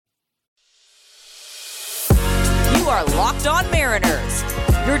are Locked On Mariners,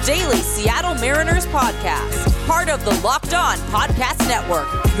 your daily Seattle Mariners podcast. Part of the Locked On Podcast Network,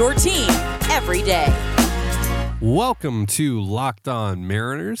 your team every day. Welcome to Locked On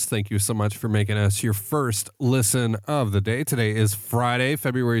Mariners. Thank you so much for making us your first listen of the day. Today is Friday,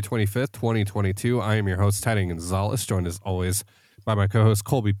 February 25th, 2022. I am your host, Teddy Gonzalez, joined as always by my co-host,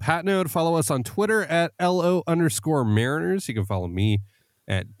 Colby Patnode. Follow us on Twitter at LO_Mariners. You can follow me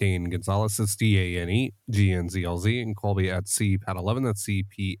at Dane Gonzalez. That's DaneGNZLZ, and Colby at CPAT11. That's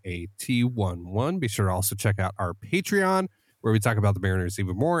CPAT11. Be sure to also check out our Patreon, where we talk about the Mariners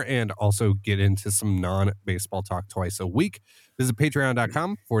even more and also get into some non-baseball talk twice a week. Visit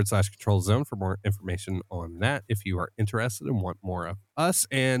patreon.com/Control Zone for more information on that if you are interested and want more of us.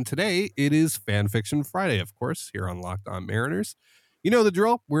 And today it is Fan Fiction Friday, of course, here on Locked On Mariners. You know the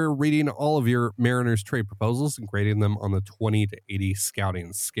drill. We're reading all of your Mariners trade proposals and grading them on the 20 to 80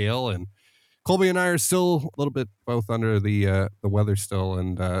 scouting scale. And Colby and I are still a little bit both under the weather still.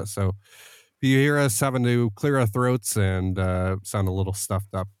 And so if you hear us having to clear our throats and sound a little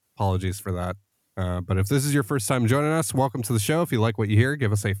stuffed up, apologies for that. But if this is your first time joining us, welcome to the show. If you like what you hear,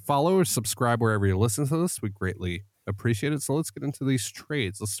 give us a follow or subscribe wherever you listen to this. We greatly appreciate it. So let's get into these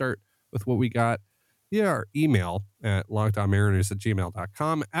trades. Let's start with what we got via our email at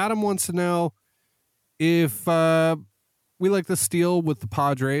lockedonmariners@gmail.com. Adam wants to know if we like this deal with the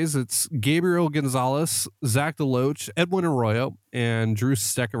Padres. It's Gabriel Gonzalez, Zach DeLoach, Edwin Arroyo, and Drew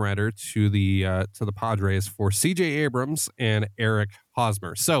Steckenrider to the Padres for C.J. Abrams and Eric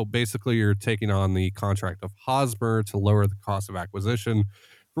Hosmer. So basically, you're taking on the contract of Hosmer to lower the cost of acquisition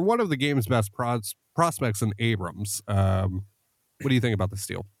for one of the game's best prospects in Abrams. What do you think about this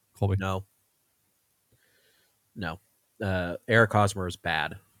deal, Colby? No. Eric Hosmer is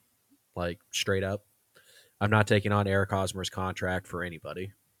bad. Like, straight up. I'm not taking on Eric Hosmer's contract for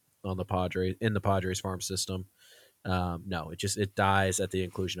anybody on the Padres in the Padres farm system. No, it dies at the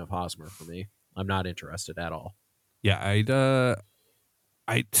inclusion of Hosmer for me. I'm not interested at all. Yeah, I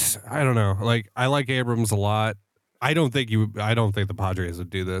don't know. Like, I like Abrams a lot. I don't think the Padres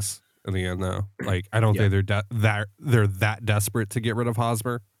would do this in the end, though. Like, I don't think they're that desperate to get rid of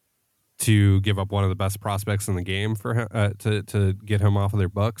Hosmer to give up one of the best prospects in the game for him, to get him off of their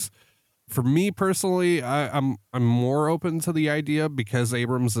books. For me personally, I'm more open to the idea because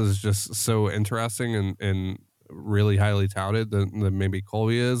Abrams is just so interesting and really highly touted than maybe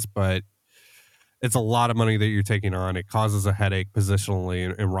Colby is, but it's a lot of money that you're taking on. It causes a headache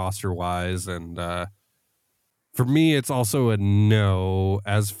positionally and roster wise, and for me, it's also a no.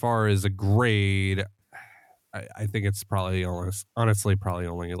 As far as a grade, I think it's probably honestly probably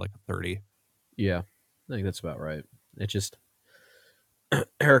only like a 30. Yeah, I think that's about right. It just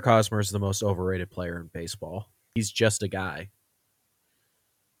Eric Hosmer is the most overrated player in baseball. He's just a guy.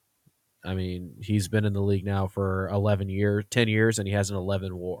 I mean, he's been in the league now for 10 years, and he has an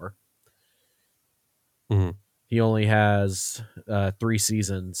 11 WAR. Mm-hmm. He only has 3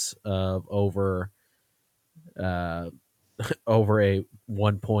 seasons of over a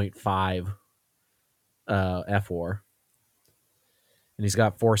 1.5 FWAR. And he's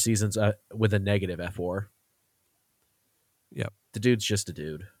got 4 seasons with a negative FWAR. Yep. The dude's just a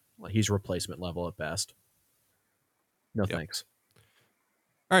dude. Like, he's replacement level at best. No Yep. thanks.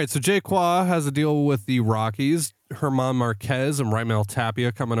 All right, so Jay Qua has a deal with the Rockies. German Marquez and Raimel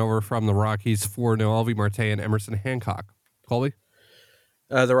Tapia coming over from the Rockies for Noelvi Marte and Emerson Hancock. Colby?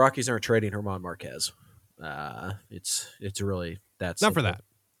 The Rockies aren't trading German Marquez. It's really that's Not for that.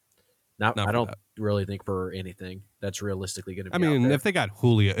 I don't really think for anything that's realistically going to be. I mean, out there. if they got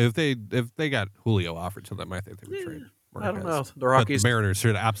Julio, if they got Julio offered to them, I think they would trade Marquez. I don't know. The Rockies, but the Mariners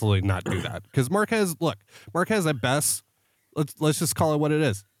should absolutely not do that because Marquez at best, let's just call it what it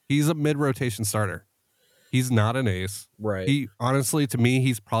is. He's a mid-rotation starter. He's not an ace. right? He honestly, to me,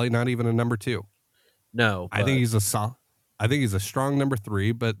 he's probably not even a number 2. No, I think he's a strong number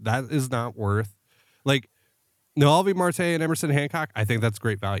 3, but that is not worth like Noelvi Marte and Emerson Hancock. I think that's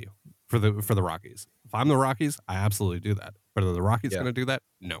great value for the Rockies. If I'm the Rockies, I absolutely do that. But are the Rockies going to do that?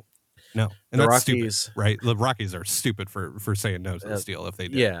 No. And the that's Rockies, stupid, right? The Rockies are stupid for saying no to this deal if they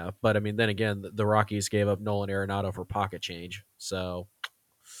do. Yeah, but I mean, then again, the Rockies gave up Nolan Arenado for pocket change, so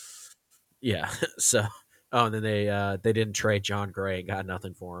yeah. So and then they didn't trade John Gray and got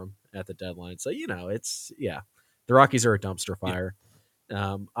nothing for him at the deadline. So it's the Rockies are a dumpster fire.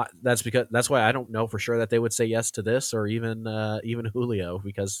 Yeah. That's why I don't know for sure that they would say yes to this or even Julio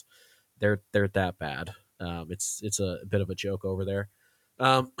because they're that bad. It's a bit of a joke over there.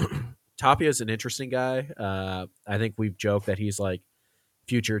 Tapia is an interesting guy. I think we've joked that he's like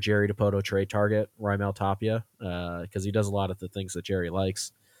future Jerry DiPoto trade target, Raimel Tapia, because he does a lot of the things that Jerry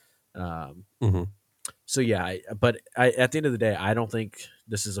likes. yeah, but at the end of the day, I don't think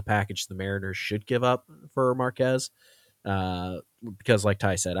this is a package the Mariners should give up for Marquez, because, like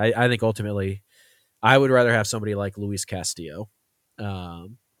Ty said, I think ultimately I would rather have somebody like Luis Castillo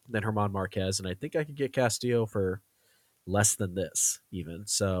than German Marquez, and I think I could get Castillo for less than this, even.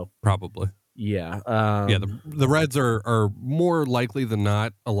 So Probably. yeah, Yeah, the Reds are more likely than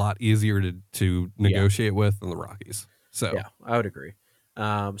not a lot easier to negotiate with than the Rockies. So yeah, I would agree.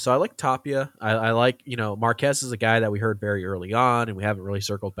 So I like Tapia. I like, Marquez is a guy that we heard very early on, and we haven't really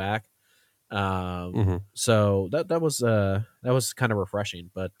circled back. So that was kind of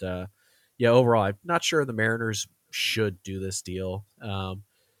refreshing. But yeah, overall, I'm not sure the Mariners should do this deal.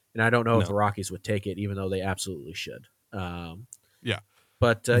 And I don't know if the Rockies would take it, even though they absolutely should. Yeah.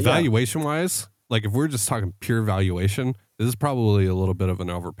 But valuation wise, like if we're just talking pure valuation, this is probably a little bit of an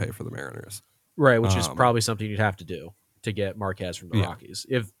overpay for the Mariners. Right, which is probably something you'd have to do to get Marquez from the Rockies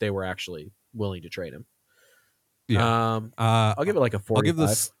if they were actually willing to trade him. Yeah. I'll give it like a 45. I'll give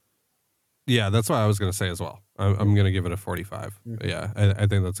this. Yeah, that's what I was going to say as well. I'm going to give it a 45. Mm-hmm. Yeah, I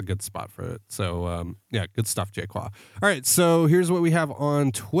think that's a good spot for it. So, yeah, good stuff, Jay Qua. All right, so here's what we have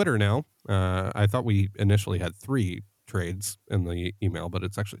on Twitter now. I thought we initially had 3 trades in the email, but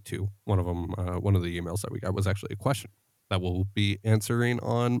it's actually 2. One of them, one of the emails that we got was actually a question that we'll be answering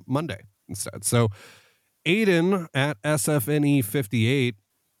on Monday instead. So, Aiden at SFNE58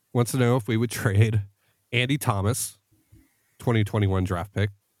 wants to know if we would trade Andy Thomas, 2021 draft pick,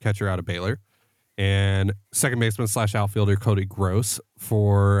 catcher out of Baylor, and second baseman / outfielder Cody Gross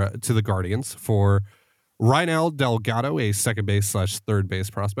to the Guardians for Reinal Delgado, a second base / third base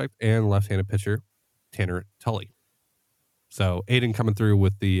prospect, and left-handed pitcher Tanner Tully. So Aiden coming through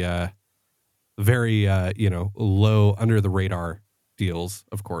with the very low under the radar deals,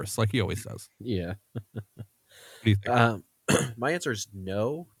 of course, like he always does. Yeah. What do you think? My answer is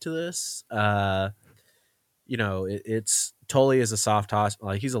no to this. It's Tully is a soft toss.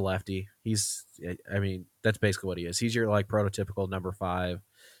 Like, he's a lefty. That's basically what he is. He's your like prototypical number 5,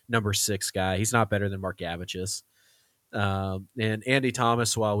 number 6 guy. He's not better than Mark Gavicius. And Andy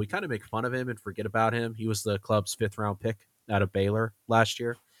Thomas, while we kind of make fun of him and forget about him, he was the club's 5th round pick out of Baylor last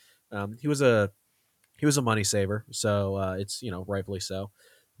year. He was a money saver, so it's rightfully so.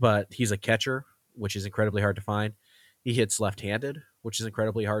 But he's a catcher, which is incredibly hard to find. He hits left-handed, which is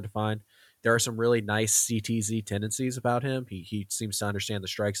incredibly hard to find. There are some really nice CTZ tendencies about him. He seems to understand the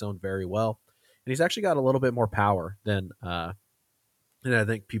strike zone very well, and he's actually got a little bit more power than I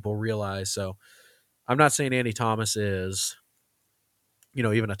think people realize. So I'm not saying Andy Thomas is,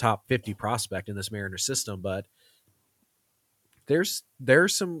 even a top 50 prospect in this Mariners system, but there's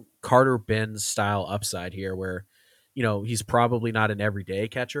some Carter Benz style upside here where, he's probably not an everyday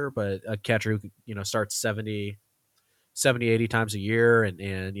catcher, but a catcher who, starts 70, 80 times a year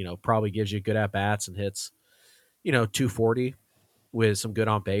and probably gives you good at bats and hits, 240 with some good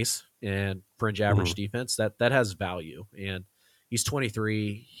on base and fringe average defense. That has value. And he's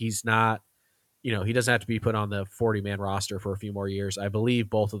 23. He's not, he doesn't have to be put on the 40-man roster for a few more years. I believe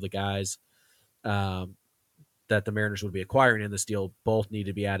both of the guys that the Mariners would be acquiring in this deal both need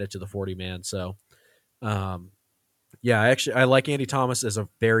to be added to the 40-man. So, I like Andy Thomas as a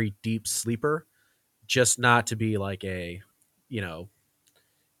very deep sleeper, just not to be like a,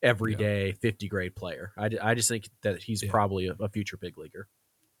 everyday 50 grade player. I just think that he's probably a future big leaguer.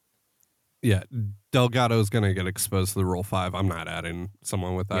 Yeah, Delgado's going to get exposed to the Rule 5. I'm not adding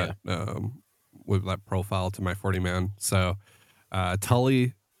someone with that with that profile to my 40-man. So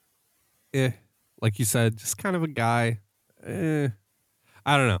Tully, like you said, just kind of a guy. I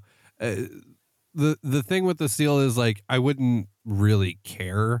don't know. The thing with this deal is, like, I wouldn't really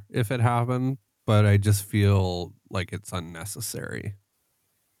care if it happened, but I just feel like it's unnecessary.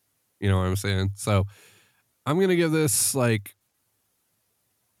 You know what I'm saying? So I'm going to give this, like,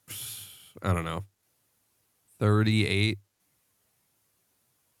 I don't know, 38,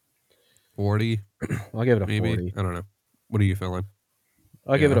 40. I'll give it a maybe 40. I don't know. What are you feeling?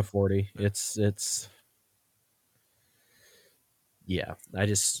 I'll give it a 40. It's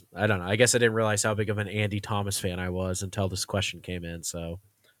I don't know. I guess I didn't realize how big of an Andy Thomas fan I was until this question came in. So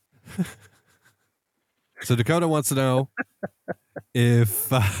Dakota wants to know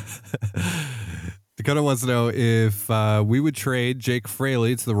if we would trade Jake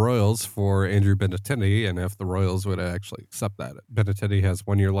Fraley to the Royals for Andrew Benintendi, and if the Royals would actually accept that. Benintendi has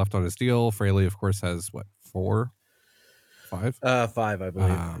 1 year left on his deal. Fraley, of course, has 4, 5? 5, I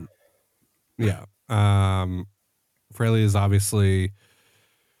believe. Fraley is obviously,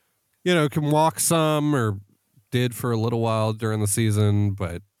 can walk some, or did for a little while during the season,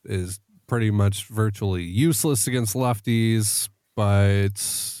 but is pretty much virtually useless against lefties.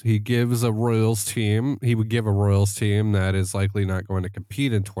 but he gives a Royals team. He would give a Royals team that is likely not going to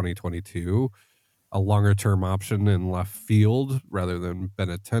compete in 2022 a longer term option in left field rather than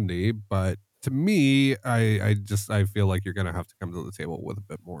Benintendi. But to me, I feel like you're going to have to come to the table with a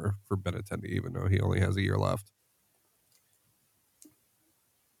bit more for Benintendi, even though he only has a year left.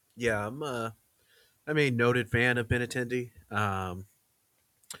 Yeah, I'm a noted fan of Benintendi.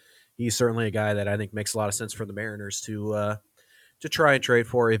 He's certainly a guy that I think makes a lot of sense for the Mariners to try and trade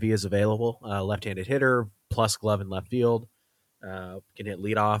for if he is available. Left-handed hitter, plus glove in left field, can hit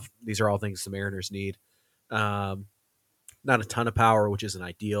leadoff. These are all things the Mariners need. Not a ton of power, which isn't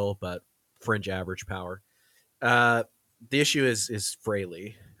ideal, but fringe average power. The issue is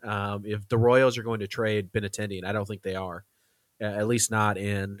Fraley. If the Royals are going to trade Benintendi, and I don't think they are, at least not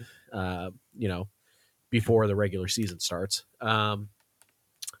in before the regular season starts.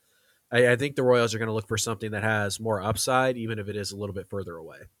 I think the Royals are going to look for something that has more upside, even if it is a little bit further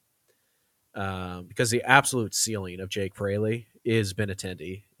away. Because the absolute ceiling of Jake Fraley is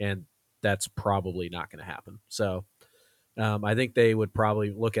Benintendi, and that's probably not going to happen. So I think they would probably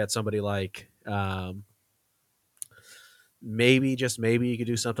look at somebody like maybe, just maybe, you could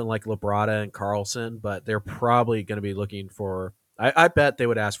do something like Labrada and Carlson, but they're probably going to be looking for – I bet they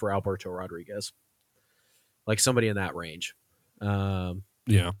would ask for Alberto Rodriguez, like somebody in that range.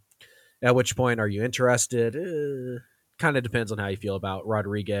 Yeah. At which point, are you interested? Kind of depends on how you feel about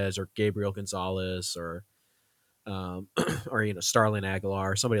Rodriguez or Gabriel Gonzalez or Starlin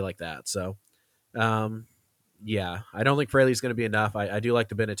Aguilar, somebody like that. So, yeah, I don't think Fraley's going to be enough. I do like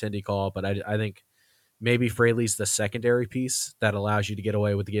the Benintendi call, but I think maybe Fraley's the secondary piece that allows you to get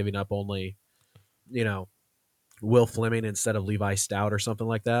away with giving up only, Will Fleming instead of Levi Stout or something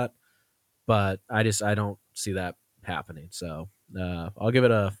like that. But I don't see that happening. So I'll give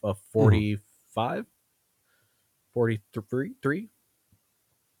it a 45, 43.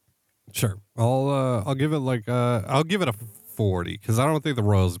 Sure. I'll give it I'll give it a 40 because I don't think the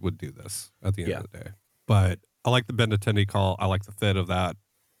Royals would do this at the end of the day. But I like the Benintendi call. I like the fit of that.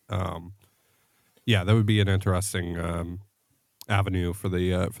 Yeah, that would be an interesting avenue for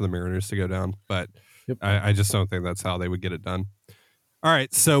the Mariners to go down. But yep. I just don't think that's how they would get it done. All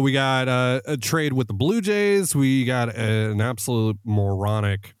right, so we got a trade with the Blue Jays. We got an absolute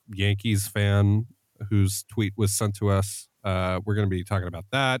moronic Yankees fan whose tweet was sent to us. We're going to be talking about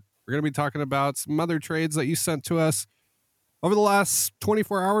that. We're going to be talking about some other trades that you sent to us over the last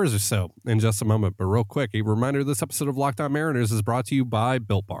 24 hours or so in just a moment. But real quick, a reminder, this episode of Locked On Mariners is brought to you by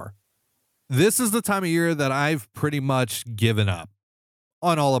Built Bar. This is the time of year that I've pretty much given up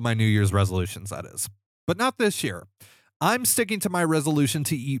on all of my New Year's resolutions, that is. But not this year. I'm sticking to my resolution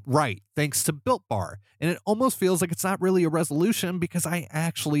to eat right, thanks to Built Bar. And it almost feels like it's not really a resolution because I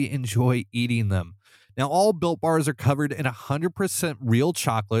actually enjoy eating them. Now, all Built Bars are covered in 100% real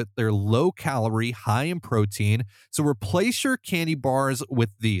chocolate. They're low calorie, high in protein. So replace your candy bars with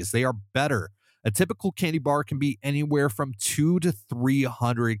these. They are better. A typical candy bar can be anywhere from 200 to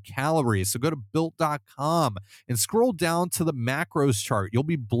 300 calories. So go to Built.com and scroll down to the macros chart. You'll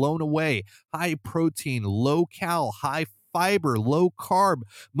be blown away. High protein, low cal, high fiber, low carb.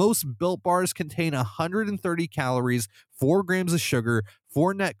 Most Built Bars contain 130 calories, 4 grams of sugar,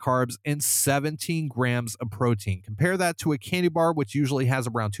 4 net carbs, and 17 grams of protein. Compare that to a candy bar, which usually has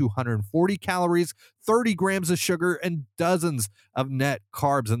around 240 calories, 30 grams of sugar, and dozens of net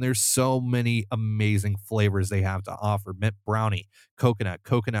carbs. And there's so many amazing flavors they have to offer. Mint brownie, coconut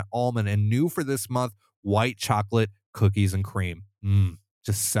almond, and new for this month, white chocolate, cookies, and cream.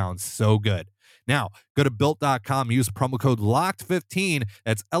 Just sounds so good. Now, go to Built.com, use promo code LOCKED15,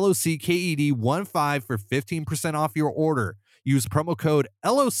 that's LOCKED15 for 15% off your order. Use promo code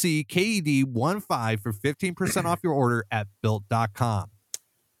LOCKED15 for 15% off your order at Built.com.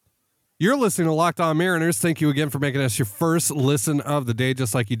 You're listening to Locked On Mariners. Thank you again for making us your first listen of the day,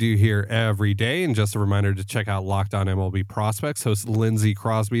 just like you do here every day. And just a reminder to check out Locked On MLB Prospects. Host Lindsey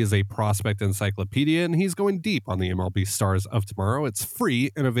Crosby is a prospect encyclopedia, and he's going deep on the MLB stars of tomorrow. It's free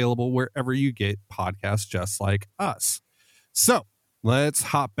and available wherever you get podcasts just like us. So let's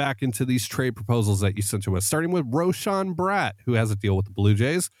hop back into these trade proposals that you sent to us, starting with Roshan Bratt, who has a deal with the Blue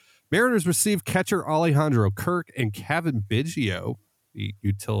Jays. Mariners received catcher Alejandro Kirk and Kevin Biggio, the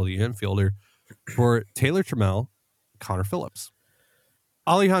utility infielder, for Taylor Trammell, Connor Phillips.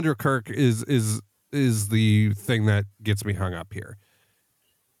 Alejandro Kirk is the thing that gets me hung up here.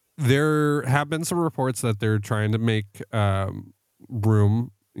 There have been some reports that they're trying to make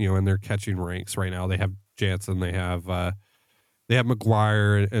room, in their catching ranks right now. They have Jansen, they have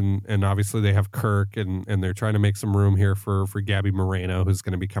McGuire, and obviously they have Kirk, and they're trying to make some room here for Gabby Moreno, who's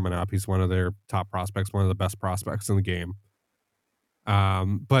going to be coming up. He's one of their top prospects, one of the best prospects in the game.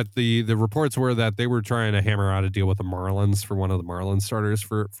 But the reports were that they were trying to hammer out a deal with the Marlins for one of the Marlins starters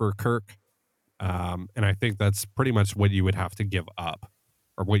for Kirk. And I think that's pretty much what you would have to give up,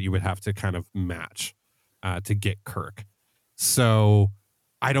 or what you would have to kind of match to get Kirk. So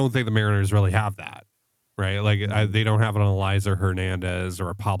I don't think the Mariners really have that, right? Like they don't have an Eliza Hernandez or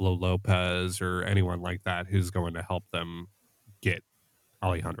a Pablo Lopez or anyone like that who's going to help them get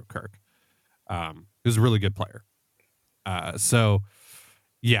Alejandro Kirk, who's a really good player. So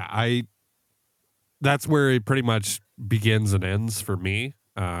yeah, that's where it pretty much begins and ends for me.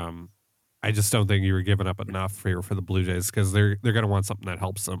 I just don't think you were giving up enough here for the Blue Jays, because they're going to want something that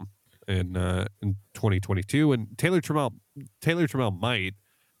helps them in 2022. And Taylor Trammell might,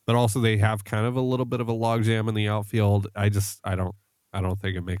 but also they have kind of a little bit of a logjam in the outfield. I don't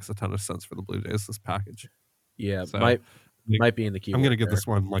think it makes a ton of sense for the Blue Jays, this package. Yeah, So, might be in the key. I'm going to give this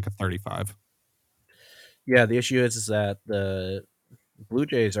one like a 35. Yeah, the issue is that the Blue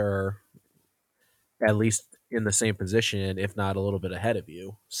Jays are at least in the same position, if not a little bit ahead of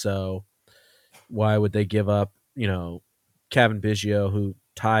you. So why would they give up, Kevin Biggio, who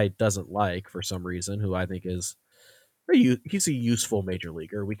Ty doesn't like for some reason, who I think is he's a useful major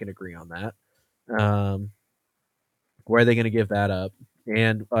leaguer. We can agree on that. Why are they going to give that up?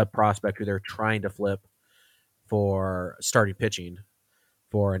 And a prospect who they're trying to flip for starting pitching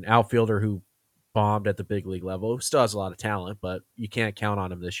for an outfielder who bombed at the big league level, still has a lot of talent, but you can't count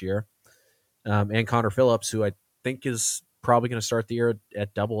on him this year. And Connor Phillips, who I think is probably going to start the year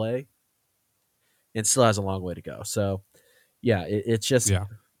at Double-A, and still has a long way to go. So, yeah, it's just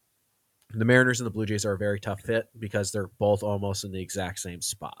the Mariners and the Blue Jays are a very tough fit because they're both almost in the exact same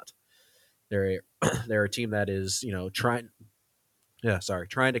spot. They're a team that is trying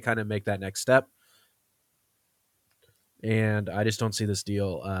to kind of make that next step. And I just don't see this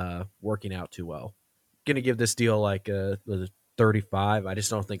deal working out too well. Going to give this deal like a 35. I just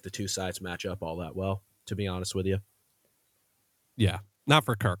don't think the two sides match up all that well, to be honest with you. Yeah, not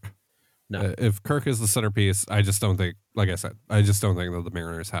for Kirk. No. If Kirk is the centerpiece, I just don't think, like I said, I just don't think that the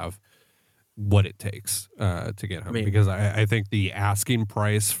Mariners have what it takes to get him. Because I think the asking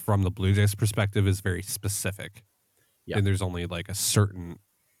price from the Blue Jays perspective is very specific. Yep. And there's only like a certain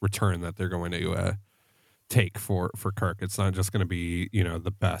return that they're going to take for Kirk. It's not just going to be,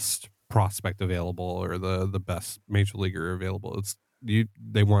 the best prospect available or the best major leaguer available. It's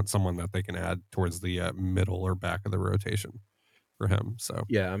they want someone that they can add towards the middle or back of the rotation for him. So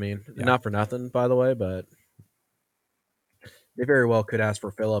yeah, not for nothing, by the way, but they very well could ask for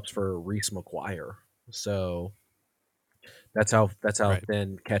Phillips for Reese McGuire. So that's how right.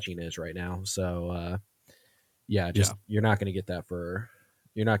 thin catching is right now. So you're not going to get that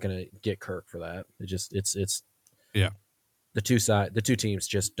you're not going to get Kirk for that. It's the two teams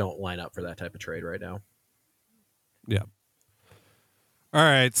just don't line up for that type of trade right now. Yeah. All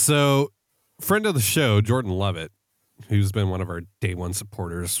right. So friend of the show, Jordan Levitt, who's been one of our day one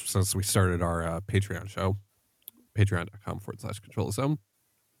supporters since we started our Patreon show, patreon.com/control-zone.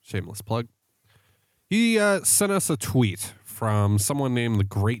 Shameless plug. He sent us a tweet from someone named the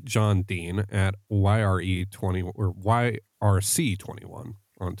Great John Dean at YRE20 or YRC21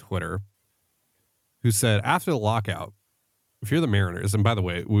 on Twitter, who said, after the lockout, if you're the Mariners, and by the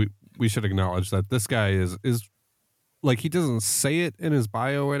way, we should acknowledge that this guy is like, he doesn't say it in his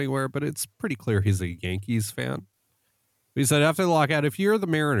bio anywhere, but it's pretty clear he's a Yankees fan. He said, after the lockout, if you're the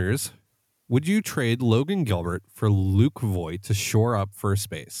Mariners, would you trade Logan Gilbert for Luke Voit to shore up first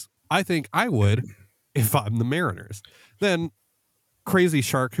base? I think I would if I'm the Mariners. Then Crazy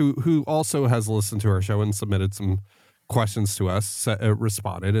Shark, who also has listened to our show and submitted some questions to us,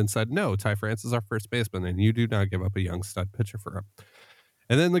 responded and said, no, Ty France is our first baseman, and you do not give up a young stud pitcher for him.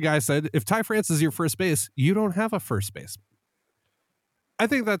 And then the guy said, if Ty France is your first base, you don't have a first baseman. I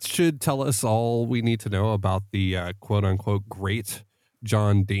think that should tell us all we need to know about the quote-unquote great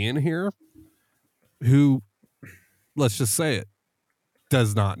John Dean here, who, let's just say it,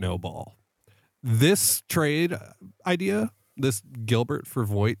 does not know ball. This trade idea, this Gilbert for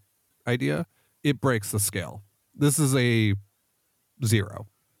Voit idea, it breaks the scale. This is a 0.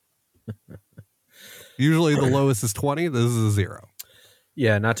 Usually the lowest is 20. This is a 0.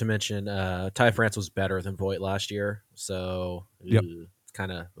 Yeah, not to mention Ty France was better than Voit last year. So it's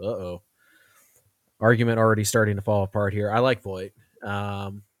kind of, argument already starting to fall apart here. I like Voit.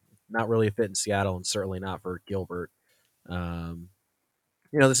 Not really a fit in Seattle, and certainly not for Gilbert.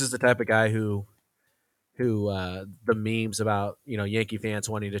 This is the type of guy who the memes about, Yankee fans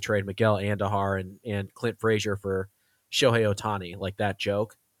wanting to trade Miguel Andujar and Clint Frazier for Shohei Ohtani, like that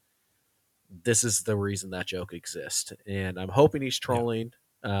joke. This is the reason that joke exists. And I'm hoping he's trolling.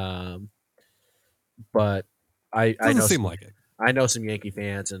 But I doesn't know seem like it. I know some Yankee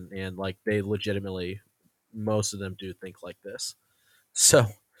fans, and like they legitimately, most of them do think like this. So,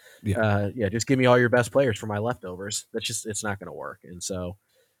 yeah, just give me all your best players for my leftovers. It's not going to work. And so,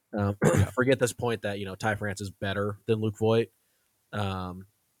 forget this point that Ty France is better than Luke Voit.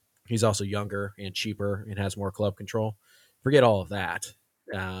 He's also younger and cheaper and has more club control. Forget all of that.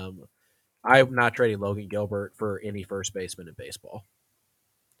 I'm not trading Logan Gilbert for any first baseman in baseball.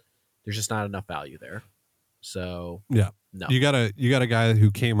 There's just not enough value there. So yeah, no. You got a guy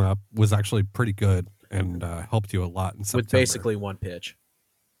who came up, was actually pretty good, and helped you a lot in September. With basically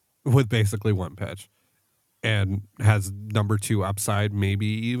one pitch. And has number 2 upside, maybe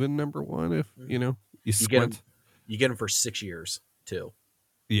even number 1 if you squint. You get him for 6 years too.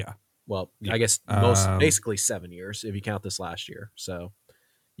 Yeah. Well, I guess basically 7 years if you count this last year. So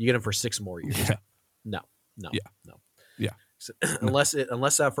you get him for 6 more years. Yeah. No. Yeah. So, unless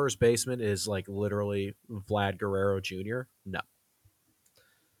that first baseman is like literally Vlad Guerrero Jr. No.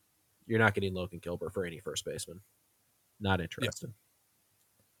 You're not getting Logan Gilbert for any first baseman. Not interested.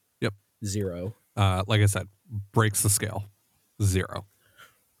 Yep. 0. Like I said, breaks the scale. 0.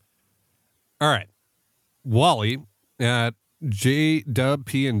 All right. Wally at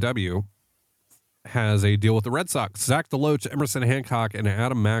JWP&W has a deal with the Red Sox. Zach DeLoach, Emerson Hancock, and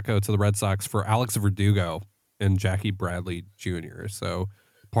Adam Macko to the Red Sox for Alex Verdugo and Jackie Bradley Jr. So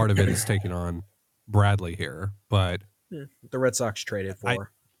part of it is taking on Bradley here, but the Red Sox traded for,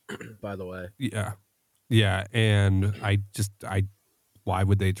 by the way. Yeah. And why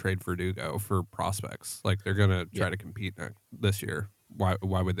would they trade Verdugo for prospects? Like they're going to try to compete this year. Why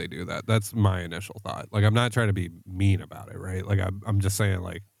would they do that? That's my initial thought. Like, I'm not trying to be mean about it, right? Like I'm just saying,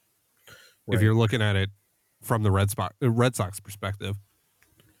 like, if you're looking at it from the Red Sox perspective,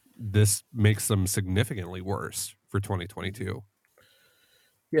 this makes them significantly worse for 2022.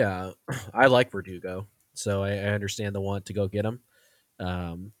 Yeah, I like Verdugo, so I understand the want to go get him.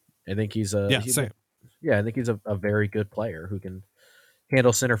 I think he's same. I think he's a very good player who can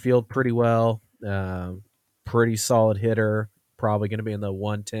handle center field pretty well. Pretty solid hitter. Probably going to be in the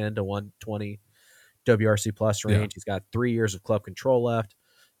 110 to 120 WRC plus range. Yeah. He's got 3 years of club control left.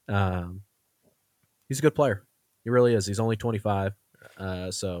 He's a good player. He really is. He's only 25.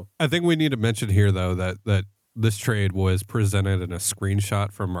 So I think we need to mention here, though, that this trade was presented in a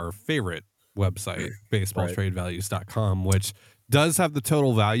screenshot from our favorite website, baseballtradevalues.com, which does have the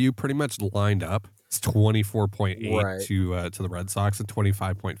total value pretty much lined up. It's 24.8 to the Red Sox and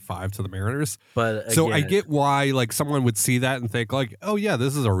 25.5 to the Mariners. But again, so I get why like someone would see that and think like, oh yeah,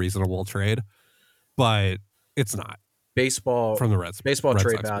 this is a reasonable trade, but it's not. Baseball from the Reds. Baseball Red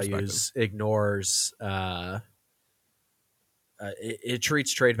trade Sox values ignores. It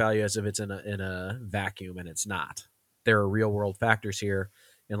treats trade value as if it's in a vacuum, and it's not. There are real world factors here,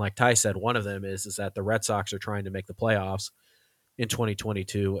 and like Ty said, one of them is that the Red Sox are trying to make the playoffs in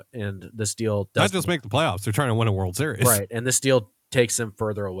 2022, and this deal doesn't not just make the playoffs; they're trying to win a World Series, right? And this deal takes them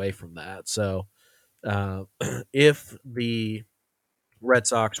further away from that. So, if the Red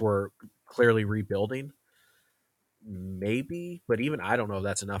Sox were clearly rebuilding, maybe, but even I don't know if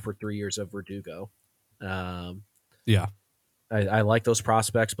that's enough for 3 years of Verdugo. Yeah, I like those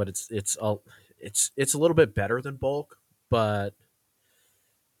prospects, but it's a little bit better than Bulk, but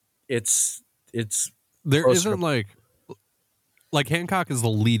it's there isn't like Hancock is the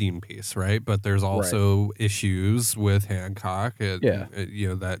leading piece, right? But there's also issues with Hancock,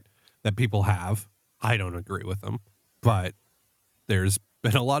 that people have. I don't agree with them, but there's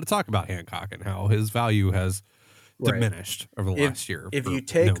been a lot of talk about Hancock and how his value has diminished over the last year. If you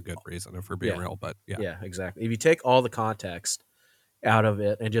take no good reason, if we're being real, but yeah, exactly. If you take all the context out of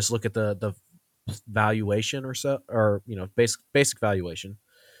it and just look at the valuation or basic valuation,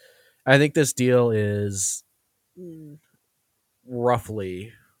 I think this deal is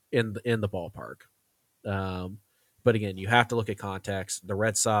roughly in the ballpark. But again, you have to look at context. The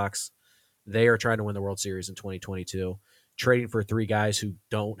Red Sox, they are trying to win the World Series in 2022. Trading for 3 guys who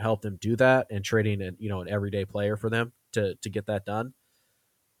don't help them do that, and trading an everyday player for them to get that done,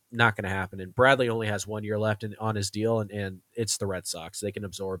 not going to happen. And Bradley only has 1 year left on his deal, and it's the Red Sox. They can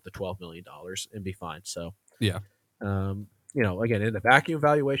absorb the $12 million and be fine. So yeah, again, in the vacuum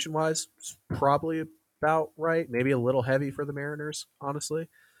valuation wise, it's probably about right. Maybe a little heavy for the Mariners, honestly.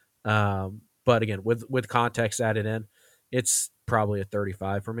 But again, with context added in, it's probably a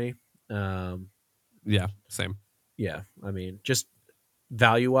 35 for me. Yeah, same. Yeah, I mean, just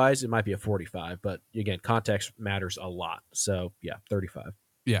value-wise, it might be a 45, but again, context matters a lot. So, yeah, 35.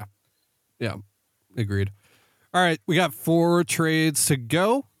 Yeah, agreed. All right, we got 4 trades to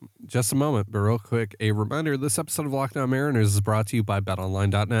go. Just a moment, but real quick, a reminder, this episode of Locked On Mariners is brought to you by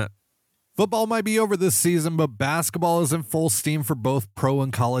BetOnline.net. Football might be over this season, but basketball is in full steam for both pro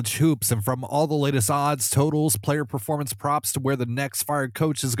and college hoops. And from all the latest odds, totals, player performance props to where the next fired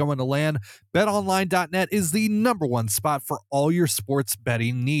coach is going to land, BetOnline.net is the #1 spot for all your sports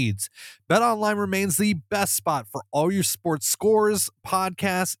betting needs. BetOnline remains the best spot for all your sports scores,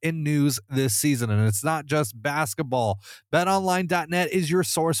 podcasts, and news this season. And it's not just basketball. BetOnline.net is your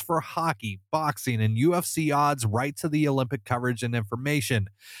source for hockey, boxing, and UFC odds right to the Olympic coverage and information.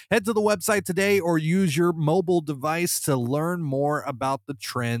 Head to the website today or use your mobile device to learn more about the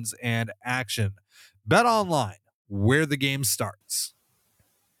trends and action. BetOnline, where the game starts.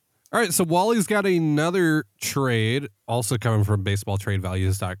 All right, so Wally's got another trade also coming from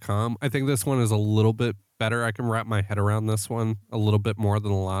baseballtradevalues.com. I think this one is a little bit better. I can wrap my head around this one a little bit more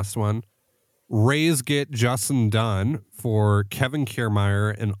than the last one. Rays get Justin Dunn for Kevin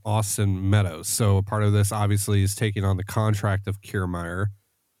Kiermaier and Austin Meadows. So a part of this obviously is taking on the contract of Kiermaier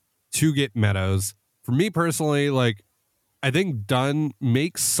to get Meadows. For me personally, like, I think Dunn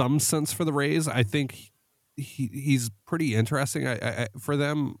makes some sense for the Rays. I think he's pretty interesting for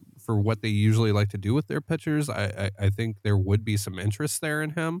them, for what they usually like to do with their pitchers. I think there would be some interest there in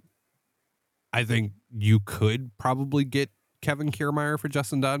him. I think you could probably get Kevin Kiermaier for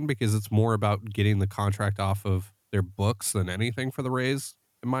Justin Dunn because it's more about getting the contract off of their books than anything for the Rays,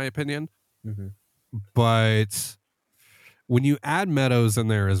 in my opinion. Mm-hmm. But when you add Meadows in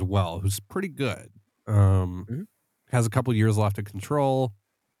there as well, who's pretty good, has a couple years left to control.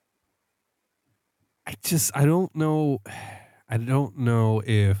 I don't know. I don't know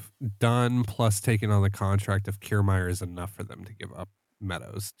if Dunn plus taking on the contract of Kiermaier is enough for them to give up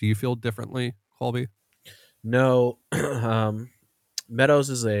Meadows. Do you feel differently, Colby? No. Meadows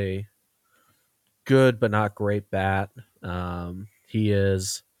is a good but not great bat. He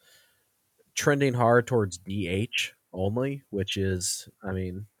is trending hard towards DH only, which is, I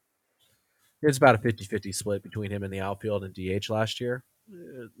mean, it's about a 50-50 split between him and the outfield and DH last year.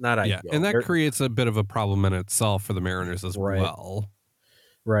 Not ideal. Yeah, and that creates a bit of a problem in itself for the Mariners as well.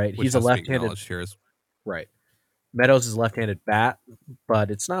 Right. He's a left-handed. Right. Meadows is a left-handed bat, but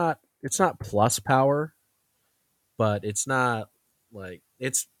it's not plus power, but it's not like,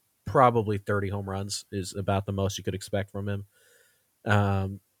 it's probably 30 home runs is about the most you could expect from him.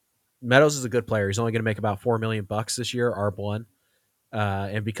 Meadows is a good player. He's only going to make about $4 million this year, ARB1.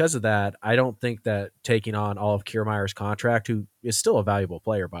 And because of that, I don't think that taking on all of Kiermaier's contract, who is still a valuable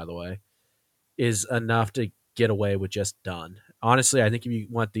player, by the way, is enough to get away with just Dunn. Honestly, I think if you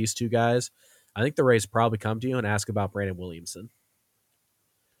want these two guys, I think the Rays probably come to you and ask about Brandon Williamson.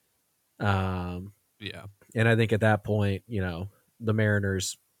 Yeah. And I think at that point, the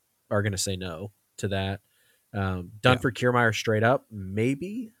Mariners are going to say no to that. Dunn for Kiermaier straight up,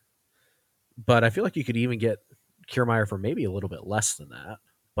 maybe. But I feel like you could even get Kiermaier for maybe a little bit less than that.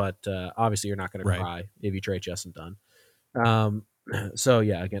 But obviously you're not going to cry if you trade Justin Dunn. So,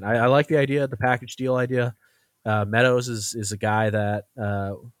 yeah, again, I like the idea, the package deal idea. Meadows is a guy that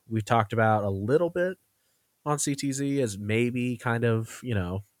we've talked about a little bit on CTZ as maybe kind of,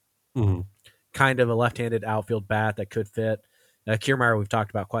 kind of a left-handed outfield bat that could fit. Kiermaier we've talked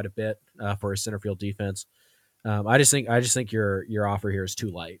about quite a bit for his center field defense. I just think your offer here is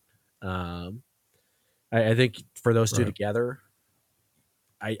too light. I think for those two together,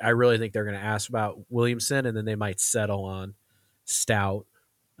 I really think they're going to ask about Williamson, and then they might settle on Stout,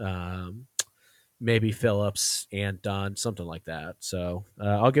 maybe Phillips and Dunn, something like that. So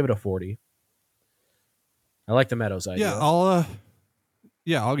I'll give it a 40. I like the Meadows idea. I'll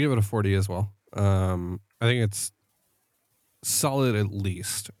give it a 40 as well. I think it's solid at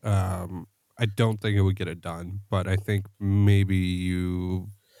least. I don't think it would get it done, but I think maybe you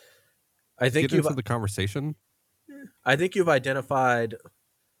get into the conversation. I think you've identified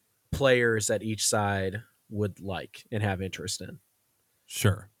players that each side would like and have interest in.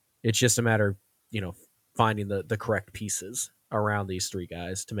 Sure. It's just a matter of, finding the correct pieces around these three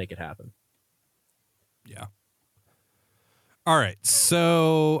guys to make it happen. Yeah. All right.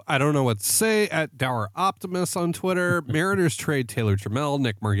 So I don't know what to say. At Dower Optimus on Twitter, Mariners trade Taylor Trammell,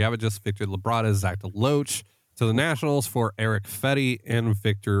 Nick Margevicius, Victor Labrada, Zach DeLoach to the Nationals for Eric Fetty and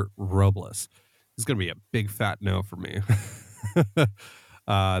Victor Robles. This is going to be a big fat no for me.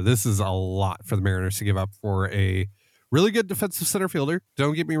 This is a lot for the Mariners to give up for a really good defensive center fielder.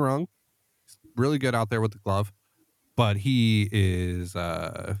 Don't get me wrong. He's really good out there with the glove. But he is,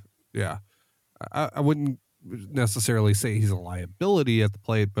 I wouldn't necessarily say he's a liability at the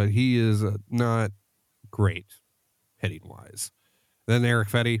plate, but he is not great hitting wise. Then Eric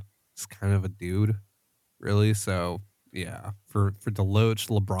Fetty is kind of a dude, really. So yeah, for DeLoach,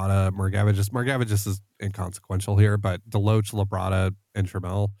 Labrada, Margevicius is inconsequential here, but DeLoach, Labrada, and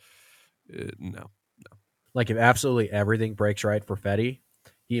Trammell, No. Like if absolutely everything breaks right for Fetty,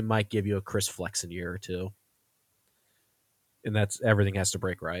 he might give you a Chris Flexen year or two, and that's everything has to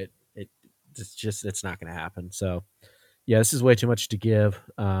break right. It's not going to happen. So yeah, this is way too much to give.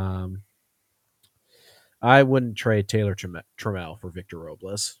 I wouldn't trade Taylor Trammell for Victor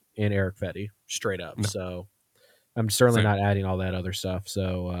Robles and Eric Fetty straight up. No. So I'm certainly Same. not adding all that other stuff.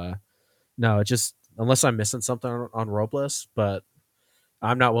 So no, it just unless I'm missing something on Robles, but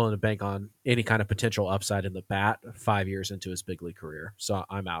I'm not willing to bank on any kind of potential upside in the bat 5 years into his big league career. So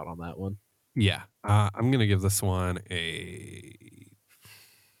I'm out on that one. Yeah. I'm going to give this one a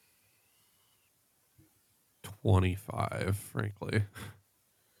 25, frankly.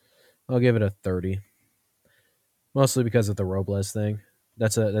 I'll give it a 30. Mostly because of the Robles thing.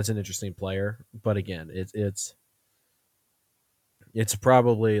 That's an interesting player, but again, it's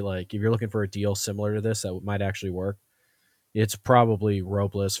probably like if you're looking for a deal similar to this that might actually work, it's probably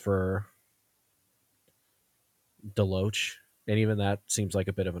Robles for Deloach, and even that seems like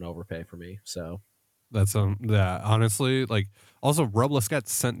a bit of an overpay for me. So That's honestly, like, also Robles got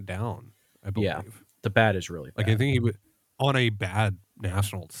sent down, I believe. Yeah. the bat is really bad. Like, I think he was on a bad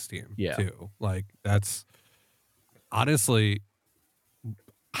Nationals team Yeah. too. Like, that's honestly,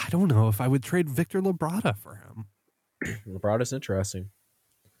 I don't know if I would trade Victor Labrada for him. Labrada's interesting.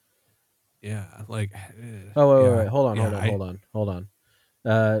 Yeah, like. Oh yeah, wait, hold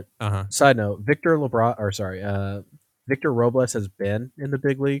on. Side note: Victor Robles has been in the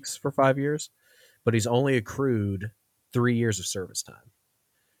big leagues for 5 years, but he's only accrued 3 years of service time,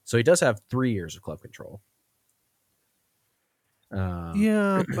 so he does have 3 years of club control.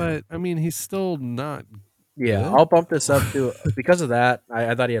 Yeah, but I mean, he's still not. Yeah, good. I'll bump this up to because of that.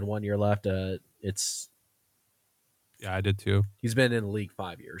 I thought he had 1 year left. Yeah, I did too. He's been in the league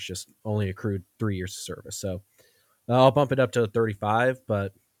 5 years, just only accrued 3 years of service. So I'll bump it up to 35,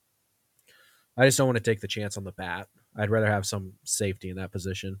 but I just don't want to take the chance on the bat. I'd rather have some safety in that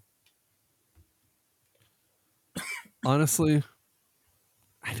position. Honestly,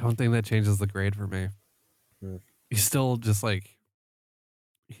 I don't think that changes the grade for me. He's still just like,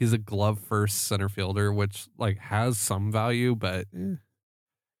 he's a glove first center fielder, which like has some value, but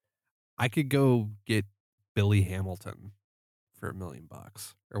I could go get Billy Hamilton for $1 million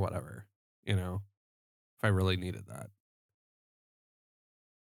or whatever, if I really needed that.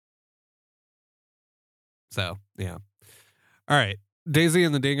 So yeah. All right. Daisy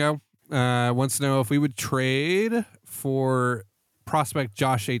and the Dingo wants to know if we would trade for prospect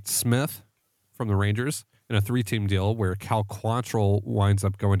Josh H. Smith from the Rangers in a 3-team deal where Cal Quantrill winds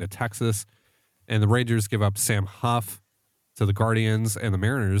up going to Texas, and the Rangers give up Sam Huff to the Guardians, and the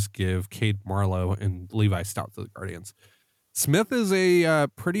Mariners give Cade Marlowe and Levi Stout to the Guardians. Smith is a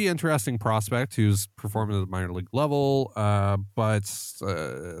pretty interesting prospect who's performing at the minor league level, but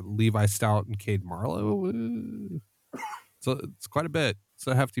Levi Stout and Cade Marlowe, so it's quite a bit. It's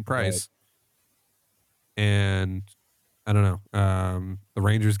a hefty price. Right. And I don't know. The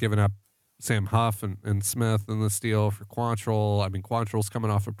Rangers giving up Sam Huff and Smith in this deal for Quantrill. I mean, Quantrill's coming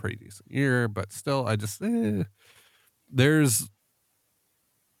off a pretty decent year, but still, I just there's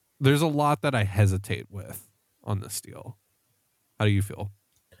a lot that I hesitate with on this deal. How do you feel?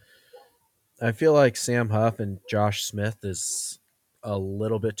 I feel like Sam Huff and Josh Smith is a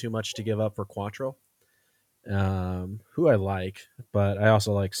little bit too much to give up for Quantrill, who I like, but I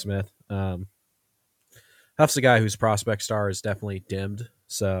also like Smith. Huff's a guy whose prospect star is definitely dimmed,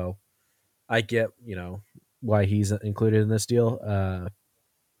 so I get, why he's included in this deal.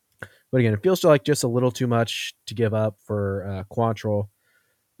 But again, it feels like just a little too much to give up for Quantrill.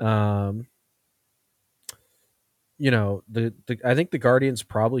 I think the Guardians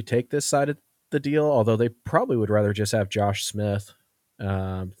probably take this side of the deal, although they probably would rather just have Josh Smith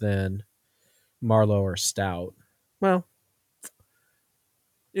than Marlowe or Stout. Well,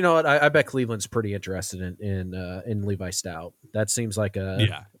 you know what? I bet Cleveland's pretty interested in Levi Stout. That seems like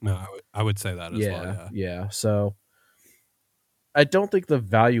I would say that as well. Yeah. So I don't think the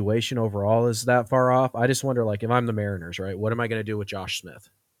valuation overall is that far off. I just wonder, like, if I'm the Mariners, right? What am I going to do with Josh Smith?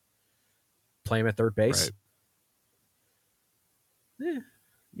 Play him at third base? Right.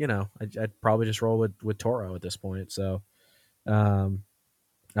 I'd probably just roll with Toro at this point. So, I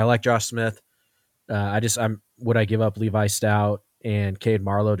like Josh Smith. Would I give up Levi Stout and Cade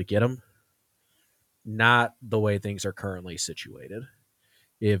Marlowe to get him? Not the way things are currently situated.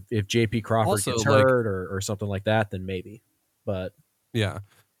 If JP Crawford also, gets hurt or something like that, then maybe. But yeah.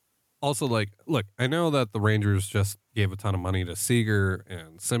 Also, look, I know that the Rangers just gave a ton of money to Seager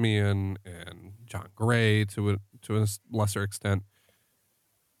and Semien and John Gray to a lesser extent.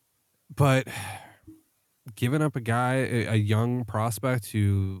 But giving up a guy, a young prospect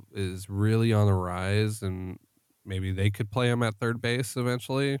who is really on the rise, and maybe they could play him at third base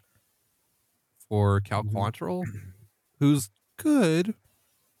eventually for Cal Quantrill, who's good,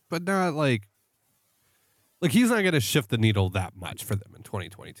 but not like he's not going to shift the needle that much for them in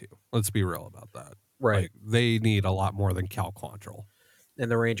 2022. Let's be real about that. Right. Like, they need a lot more than Cal Quantrill. And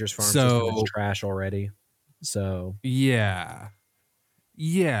the Rangers farm system is trash already. So yeah,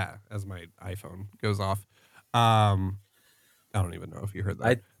 as my iPhone goes off. I don't even know if you heard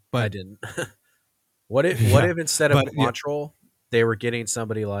that. I didn't. What if instead of Quantrill, they were getting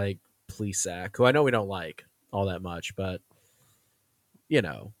somebody like Plesac, who I know we don't like all that much, but you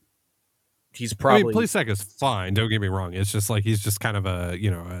know, he's probably Plesac is fine. Don't get me wrong. It's just like he's just kind of a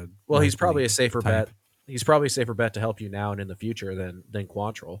he's probably a safer bet. He's probably a safer bet to help you now and in the future than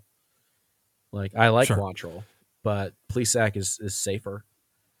Quantrill. Like, I like Quantrill, but Plesac is safer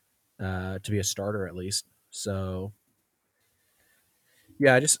to be a starter at least. So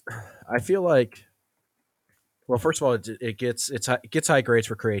yeah, I feel like, well, first of all, it gets high grades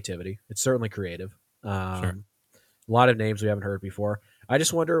for creativity. It's certainly creative. A lot of names we haven't heard before. I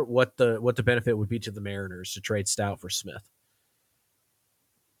just wonder what the benefit would be to the Mariners to trade Stout for Smith.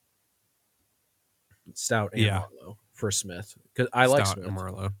 Stout and Marlowe for Smith, because I like Smith. And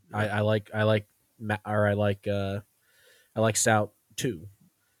Marlowe. Yeah. I like Stout too,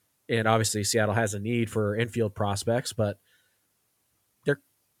 and obviously Seattle has a need for infield prospects, but they're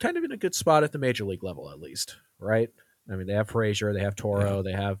kind of in a good spot at the major league level, at least, right? I mean, they have Frazier, they have Toro,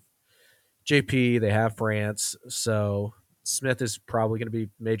 they have JP, they have France, so Smith is probably going to be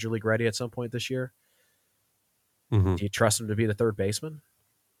major league ready at some point this year. Mm-hmm. Do you trust him to be the third baseman?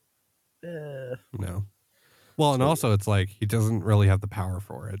 No. Well, and also it's like he doesn't really have the power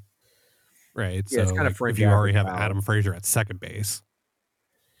for it, right? Yeah, so it's kind of if you already have Adam Frazier at second base,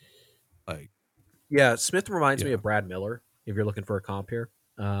 like, yeah, Smith reminds me of Brad Miller. If you're looking for a comp here,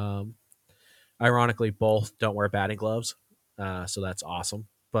 ironically, both don't wear batting gloves, so that's awesome.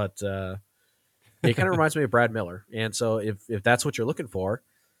 But it kind of reminds me of Brad Miller, and so if that's what you're looking for,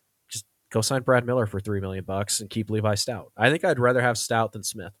 just go sign Brad Miller for $3 million and keep Levi Stout. I think I'd rather have Stout than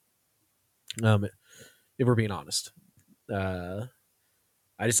Smith. If we're being honest, I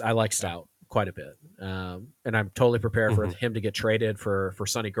like Stout quite a bit, and I'm totally prepared for him to get traded for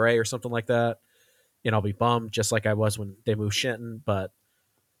Sonny Gray or something like that. And I'll be bummed, just like I was when they moved Shenton. But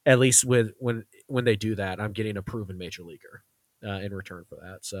at least when they do that, I'm getting a proven major leaguer in return for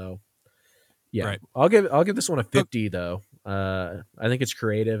that. So yeah, right. I'll give this one a 50 though. I think it's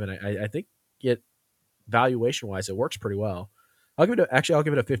creative, and I think it valuation wise it works pretty well. I'll give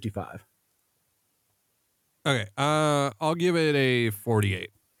it a 55. Okay, I'll give it a 48.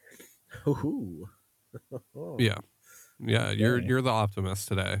 Ooh. Yeah. You're the optimist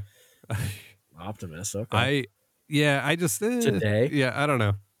today. Optimist, okay. I just today. Yeah, I don't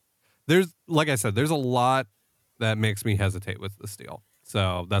know. There's, like I said, there's a lot that makes me hesitate with this deal,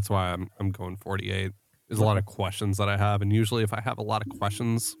 so that's why I'm going 48. There's a lot of questions that I have, and usually if I have a lot of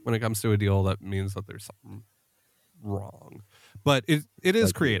questions when it comes to a deal, that means that there's something wrong. But it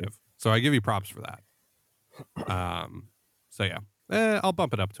is creative, so I give you props for that. So yeah, I'll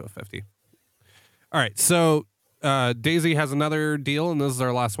bump it up to a 50. All right, so Daisy has another deal, and this is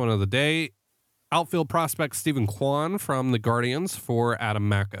our last one of the day. Outfield prospect Stephen Kwan from the Guardians for Adam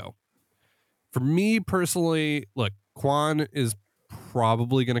Macko. For me personally, look, Kwan is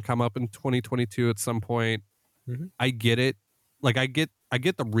probably going to come up in 2022 at some point. Mm-hmm. I get it. Like, I get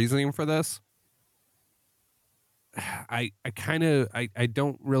the reasoning for this. I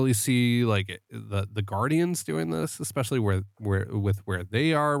don't really see like the Guardians doing this, especially where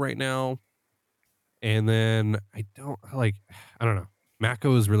they are right now. And then I don't know.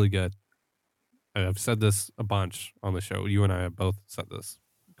 Macko is really good. I've said this a bunch on the show. You and I have both said this,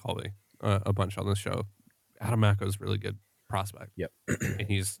 Colby, a bunch on the show. Adam Macko is really good prospect. Yep. And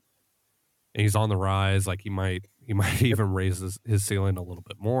he's on the rise. Like, he might even raise his ceiling a little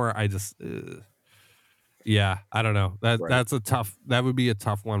bit more. I just yeah, I don't know. That would be a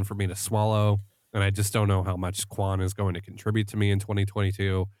tough one for me to swallow. And I just don't know how much Kwan is going to contribute to me in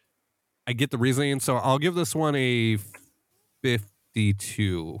 2022. I get the reasoning, so I'll give this one a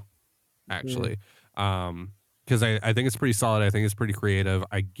 52, actually. Because I think it's pretty solid. I think it's pretty creative.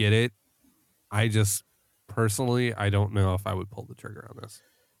 I get it. I just, personally, I don't know if I would pull the trigger on this.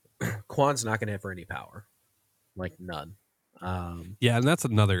 Kwan's not going to have any power. Like, none. Yeah, and that's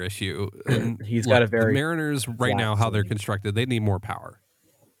another issue. And he's got a very the Mariners right now, how they're constructed, they need more power.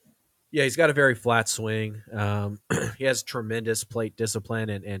 Yeah, he's got a very flat swing. He has tremendous plate discipline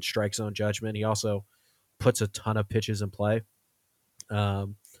and strike zone judgment. He also puts a ton of pitches in play. It's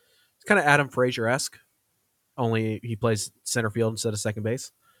kind of Adam Frazier-esque only he plays center field instead of second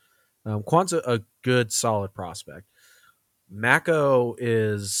base. Kwan's a good, solid prospect. Mako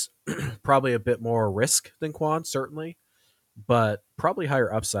is probably a bit more risk than Kwan, certainly, but probably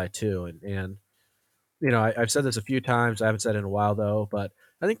higher upside too. And I've said this a few times. I haven't said it in a while though, but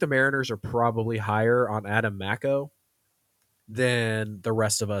I think the Mariners are probably higher on Adam Mako than the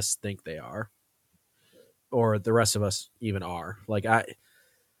rest of us think they are, or the rest of us even are. Like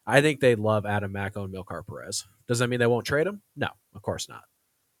I think they love Adam Mako and Milkar Perez. Does that mean they won't trade him? No, of course not.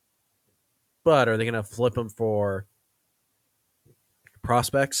 But are they going to flip him for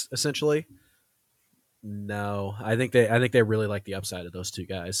prospects essentially? No, I think they really like the upside of those two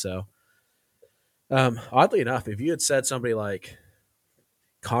guys. So, oddly enough, if you had said somebody like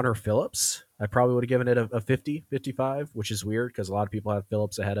Connor Phillips, I probably would have given it a 50, 55, which is weird because a lot of people have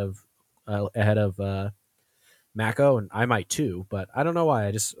Phillips ahead of Mako, and I might too. But I don't know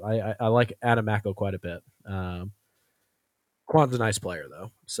why. I like Adam Mako quite a bit. Kwan's a nice player though,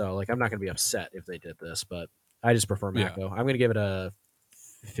 so like I'm not going to be upset if they did this, but I just prefer Mako. I'm going to give it a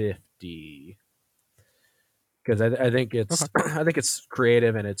 50 because I think it's I think it's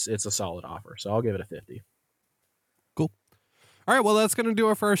creative and it's a solid offer, so I'll give it a 50. Cool. All right, well, that's going to do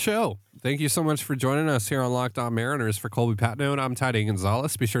it for our show. Thank you so much for joining us here on Locked On Mariners. For Colby Patno, I'm Ty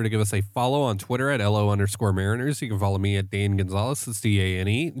Gonzalez. Be sure to give us a follow on Twitter at LO_Mariners. You can follow me at Dane Gonzalez. That's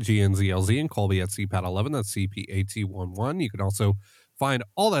DANEGNZLZ, and Colby at CPAT11. That's CPAT11. You can also find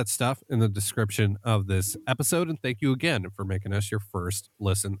all that stuff in the description of this episode. And thank you again for making us your first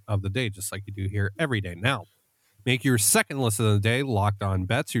listen of the day, just like you do here every day. Now, make your second listen of the day Locked On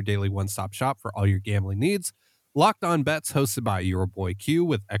Bets, your daily one-stop shop for all your gambling needs. Locked On Bets, hosted by your boy Q,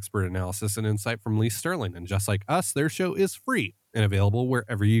 with expert analysis and insight from Lee Sterling. And just like us, their show is free and available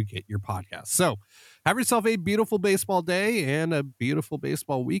wherever you get your podcasts. So have yourself a beautiful baseball day and a beautiful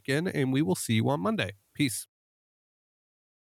baseball weekend, and we will see you on Monday. Peace.